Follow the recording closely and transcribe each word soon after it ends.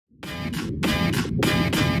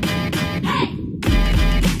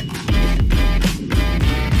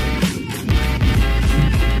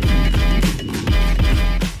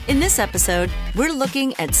this episode, we're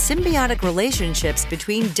looking at symbiotic relationships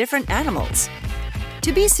between different animals.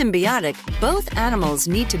 To be symbiotic, both animals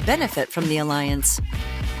need to benefit from the alliance.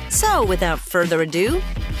 So, without further ado,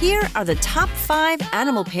 here are the top 5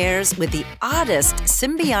 animal pairs with the oddest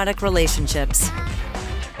symbiotic relationships.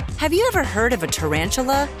 Have you ever heard of a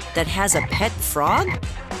tarantula that has a pet frog?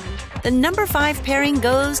 The number 5 pairing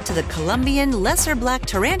goes to the Colombian lesser black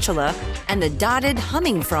tarantula and the dotted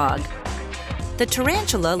humming frog. The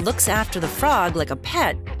tarantula looks after the frog like a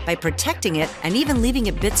pet by protecting it and even leaving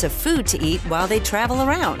it bits of food to eat while they travel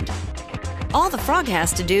around. All the frog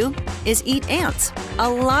has to do is eat ants, a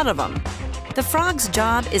lot of them. The frog's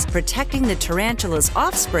job is protecting the tarantula's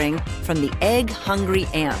offspring from the egg-hungry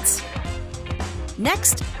ants.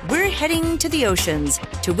 Next, we're heading to the oceans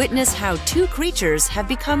to witness how 2 creatures have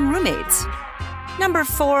become roommates. Number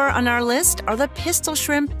 4 on our list are the pistol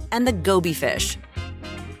shrimp and the goby fish.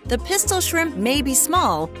 The pistol shrimp may be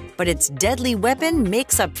small, but its deadly weapon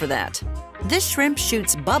makes up for that. This shrimp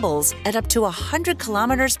shoots bubbles at up to 100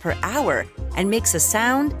 kilometers per hour and makes a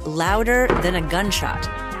sound louder than a gunshot.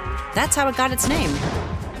 That's how it got its name.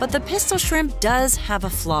 But the pistol shrimp does have a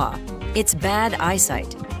flaw. It's bad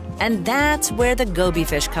eyesight. And that's where the goby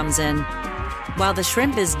fish comes in. While the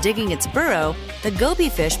shrimp is digging its burrow, the goby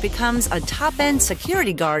fish becomes a top-end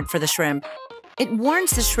security guard for the shrimp. It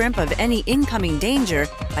warns the shrimp of any incoming danger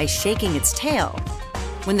by shaking its tail.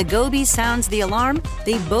 When the goby sounds the alarm,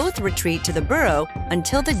 they both retreat to the burrow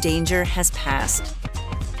until the danger has passed.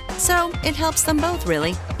 So, it helps them both,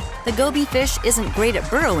 really. The goby fish isn't great at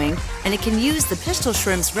burrowing, and it can use the pistol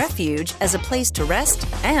shrimp's refuge as a place to rest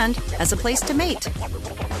and as a place to mate.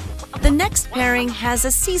 The next pairing has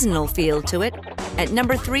a seasonal feel to it. At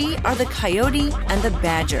number 3 are the coyote and the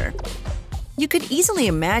badger. You could easily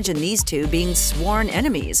imagine these 2 being sworn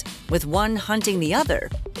enemies, with one hunting the other.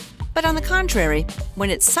 But on the contrary,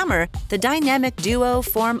 when it's summer, the dynamic duo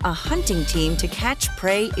form a hunting team to catch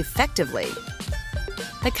prey effectively.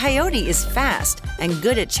 The coyote is fast and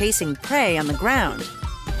good at chasing prey on the ground.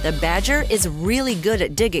 The badger is really good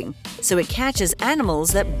at digging, so it catches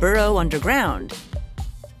animals that burrow underground.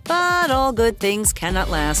 But all good things cannot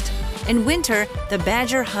last. In winter, the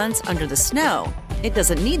badger hunts under the snow. It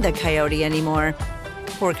doesn't need the coyote anymore.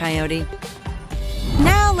 Poor coyote.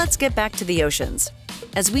 Now let's get back to the oceans,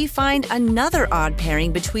 as we find another odd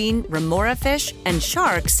pairing between remora fish and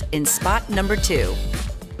sharks in spot number 2.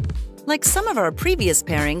 Like some of our previous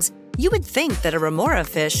pairings, you would think that a remora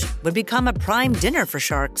fish would become a prime dinner for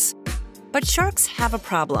sharks. But sharks have a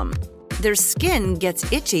problem. Their skin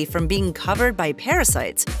gets itchy from being covered by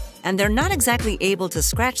parasites, and they're not exactly able to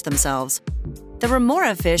scratch themselves. The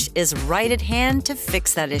remora fish is right at hand to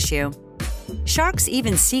fix that issue. Sharks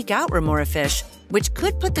even seek out remora fish, which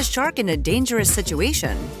could put the shark in a dangerous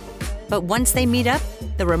situation. But once they meet up,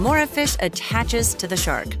 the remora fish attaches to the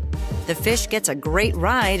shark. The fish gets a great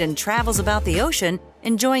ride and travels about the ocean,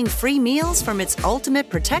 enjoying free meals from its ultimate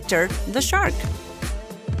protector, the shark.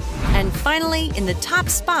 And finally, in the top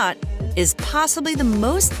spot is possibly the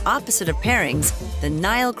most opposite of pairings, the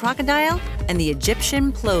Nile crocodile and the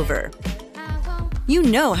Egyptian plover. You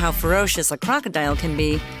know how ferocious a crocodile can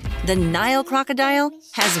be. The Nile crocodile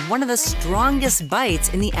has one of the strongest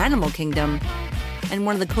bites in the animal kingdom. And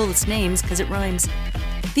one of the coolest names because it rhymes.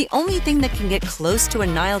 The only thing that can get close to a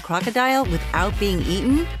Nile crocodile without being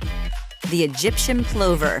eaten? The Egyptian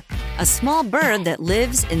plover, a small bird that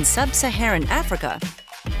lives in sub-Saharan Africa.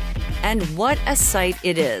 And what a sight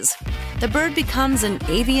it is! The bird becomes an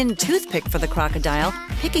avian toothpick for the crocodile,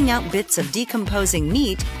 picking out bits of decomposing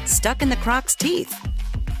meat stuck in the croc's teeth.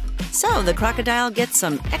 So the crocodile gets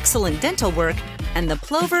some excellent dental work, and the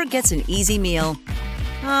plover gets an easy meal.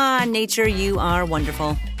 Ah, nature, you are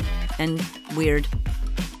wonderful. And weird.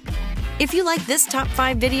 If you like this top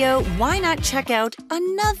 5 video, why not check out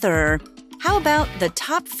another? How about the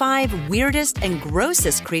top 5 weirdest and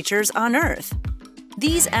grossest creatures on Earth?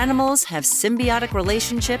 These animals have symbiotic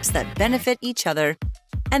relationships that benefit each other,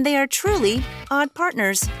 and they are truly odd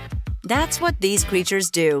partners. That's what these creatures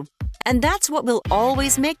do, and that's what will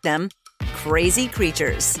always make them crazy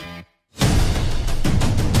creatures.